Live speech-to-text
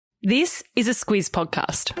This is a Squiz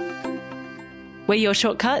podcast. We're your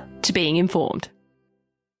shortcut to being informed.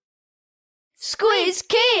 Squiz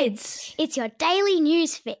Kids! It's your daily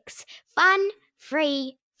news fix. Fun,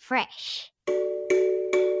 free, fresh.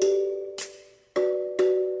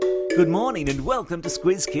 Good morning and welcome to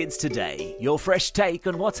Squiz Kids Today, your fresh take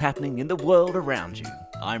on what's happening in the world around you.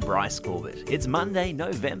 I'm Bryce Corbett. It's Monday,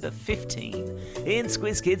 November 15. In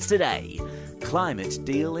Squiz Kids Today, climate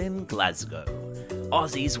deal in Glasgow.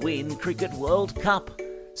 Aussies win Cricket World Cup.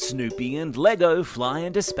 Snoopy and Lego fly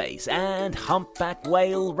into space, and humpback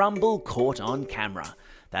whale rumble caught on camera.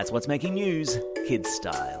 That's what's making news, kids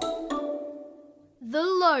style. The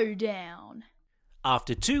Lowdown.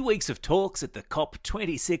 After 2 weeks of talks at the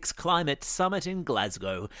COP26 Climate Summit in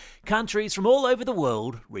Glasgow, countries from all over the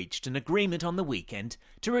world reached an agreement on the weekend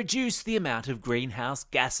to reduce the amount of greenhouse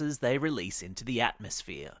gases they release into the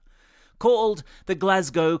atmosphere. Called the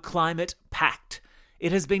Glasgow Climate Pact,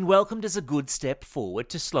 it has been welcomed as a good step forward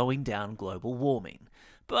to slowing down global warming.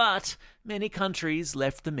 But many countries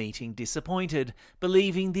left the meeting disappointed,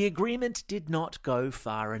 believing the agreement did not go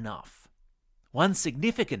far enough. One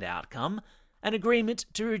significant outcome: an agreement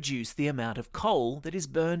to reduce the amount of coal that is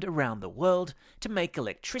burned around the world to make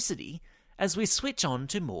electricity as we switch on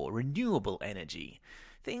to more renewable energy,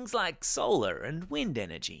 things like solar and wind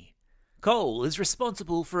energy. Coal is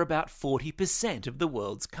responsible for about 40% of the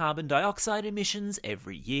world's carbon dioxide emissions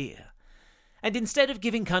every year. And instead of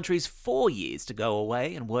giving countries 4 years to go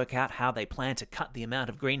away and work out how they plan to cut the amount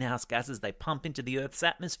of greenhouse gases they pump into the Earth's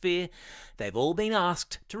atmosphere, they've all been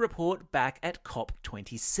asked to report back at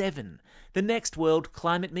COP27, the next World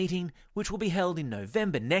Climate Meeting, which will be held in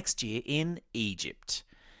November next year in Egypt.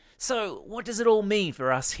 So, what does it all mean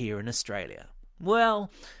for us here in Australia?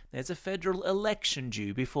 Well, there's a federal election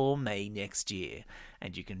due before May next year,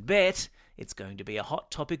 and you can bet it's going to be a hot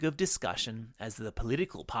topic of discussion as the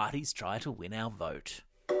political parties try to win our vote.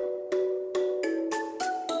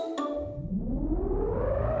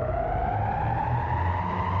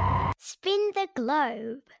 Spin the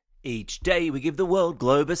globe. Each day we give the world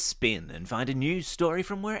globe a spin and find a news story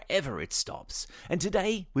from wherever it stops. And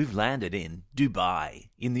today we've landed in Dubai,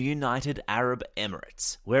 in the United Arab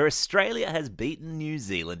Emirates, where Australia has beaten New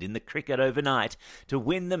Zealand in the cricket overnight to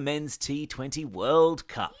win the Men's T20 World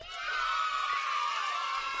Cup.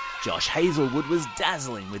 Josh Hazlewood was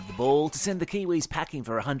dazzling with the ball to send the Kiwis packing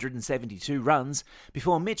for 172 runs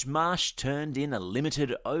before Mitch Marsh turned in a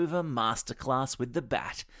limited over masterclass with the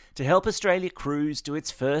bat to help Australia cruise to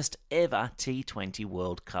its first ever T20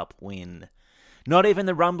 World Cup win. Not even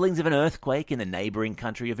the rumblings of an earthquake in the neighbouring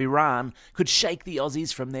country of Iran could shake the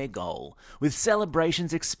Aussies from their goal, with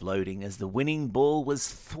celebrations exploding as the winning ball was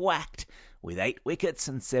thwacked with 8 wickets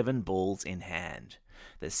and 7 balls in hand.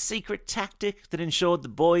 The secret tactic that ensured the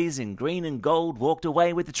boys in green and gold walked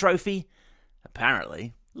away with the trophy?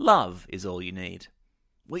 Apparently, love is all you need.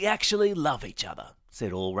 "We actually love each other,"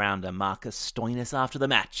 said all-rounder Marcus Stoinis after the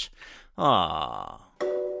match. Ah.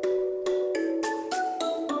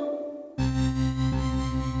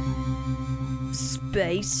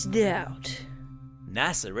 Spaced out.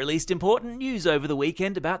 NASA released important news over the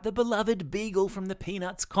weekend about the beloved beagle from the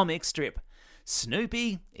Peanuts comic strip.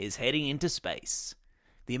 Snoopy is heading into space.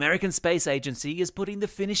 The American Space Agency is putting the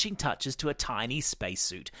finishing touches to a tiny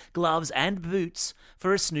spacesuit, gloves and boots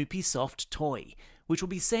for a Snoopy soft toy, which will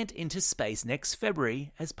be sent into space next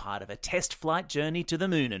February as part of a test flight journey to the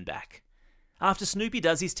moon and back. After Snoopy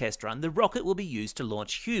does his test run, the rocket will be used to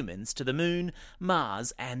launch humans to the moon,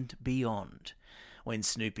 Mars and beyond. When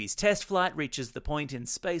Snoopy's test flight reaches the point in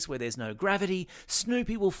space where there's no gravity,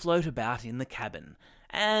 Snoopy will float about in the cabin.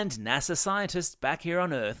 And NASA scientists back here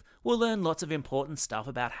on Earth will learn lots of important stuff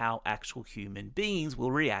about how actual human beings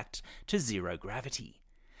will react to zero gravity.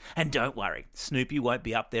 And don't worry, Snoopy won't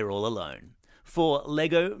be up there all alone. 4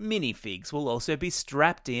 Lego minifigs will also be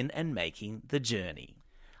strapped in and making the journey.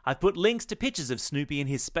 I've put links to pictures of Snoopy in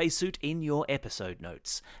his spacesuit in your episode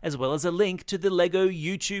notes, as well as a link to the Lego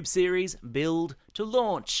YouTube series Build to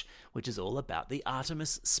Launch, which is all about the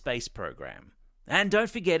Artemis space program. And don't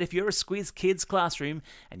forget, if you're a Squiz Kids classroom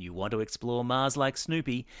and you want to explore Mars like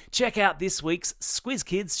Snoopy, check out this week's Squiz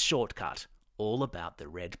Kids Shortcut, all about the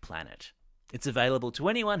Red Planet. It's available to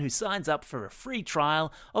anyone who signs up for a free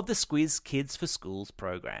trial of the Squiz Kids for Schools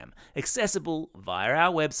program, accessible via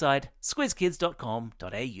our website,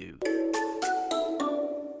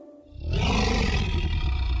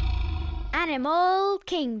 squizkids.com.au. Animal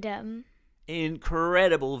Kingdom.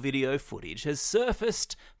 Incredible video footage has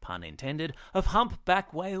surfaced, pun intended, of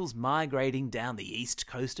humpback whales migrating down the east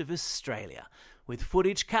coast of Australia, with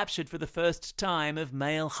footage captured for the first time of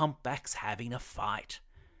male humpbacks having a fight.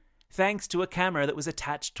 Thanks to a camera that was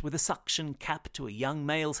attached with a suction cap to a young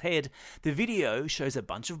male's head, the video shows a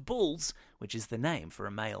bunch of bulls, which is the name for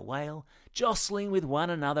a male whale, jostling with one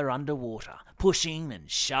another underwater, pushing and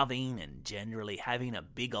shoving and generally having a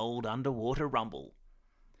big old underwater rumble.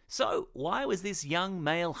 So, why was this young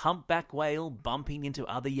male humpback whale bumping into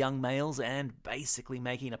other young males and basically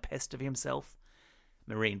making a pest of himself?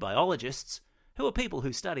 Marine biologists, who are people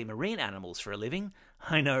who study marine animals for a living,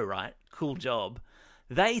 I know, right? Cool job.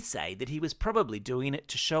 They say that he was probably doing it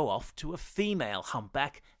to show off to a female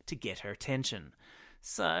humpback to get her attention.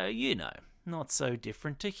 So, you know, not so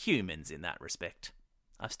different to humans in that respect.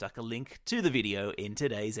 I've stuck a link to the video in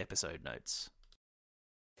today's episode notes.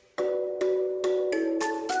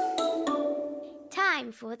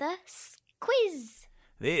 Time for the quiz.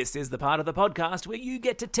 This is the part of the podcast where you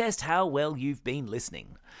get to test how well you've been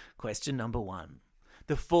listening. Question number 1.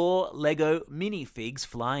 The 4 Lego minifigs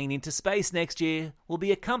flying into space next year will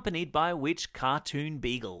be accompanied by which cartoon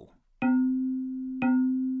beagle?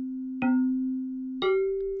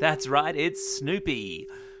 That's right, it's Snoopy.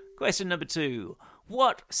 Question number 2.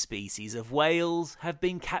 What species of whales have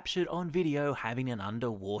been captured on video having an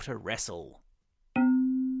underwater wrestle?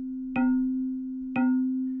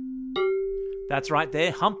 That's right,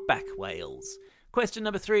 they're humpback whales. Question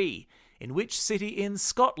number 3. In which city in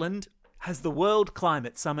Scotland has the World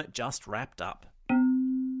Climate Summit just wrapped up?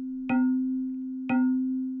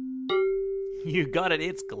 You got it,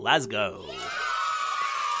 it's Glasgow.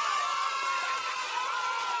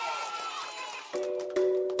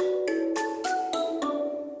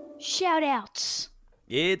 Shout-outs.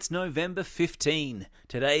 It's November 15.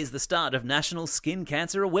 Today's the start of National Skin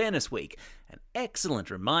Cancer Awareness Week. An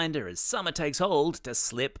excellent reminder as summer takes hold to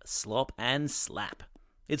slip, slop and slap.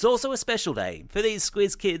 It's also a special day for these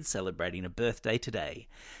Squiz kids celebrating a birthday today.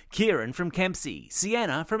 Kieran from Kempsey,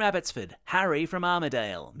 Sienna from Abbotsford, Harry from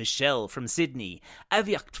Armidale, Michelle from Sydney,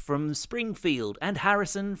 Avyakt from Springfield and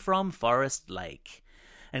Harrison from Forest Lake.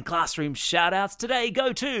 And classroom shout-outs today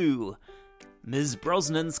go to Ms.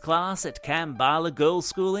 Brosnan's class at Kambala Girls'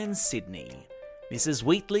 School in Sydney, Mrs.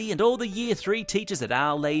 Wheatley and all the Year 3 teachers at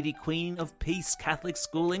Our Lady Queen of Peace Catholic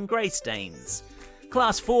School in Greystanes,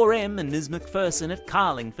 Class 4M and Ms. McPherson at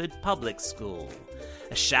Carlingford Public School.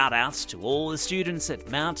 A shout-out to all the students at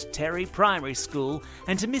Mount Terry Primary School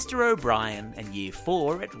and to Mr. O'Brien and Year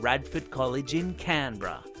 4 at Radford College in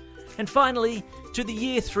Canberra. And finally, to the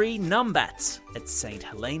Year 3 Numbats at St.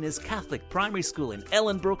 Helena's Catholic Primary School in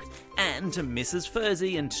Ellenbrook and to Mrs.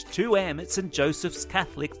 Furzy and 2M at St. Joseph's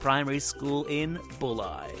Catholic Primary School in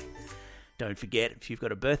Bulli. Don't forget, if you've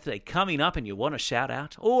got a birthday coming up and you want a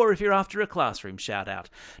shout-out, or if you're after a classroom shout-out,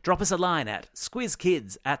 drop us a line at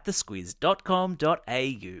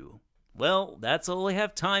squizkids@thesquiz.com.au. Well, that's all we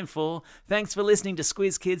have time for. Thanks for listening to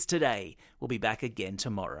Squiz Kids today. We'll be back again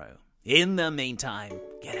tomorrow. In the meantime,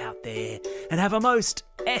 get out there and have a most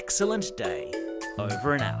excellent day.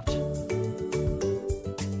 Over and out.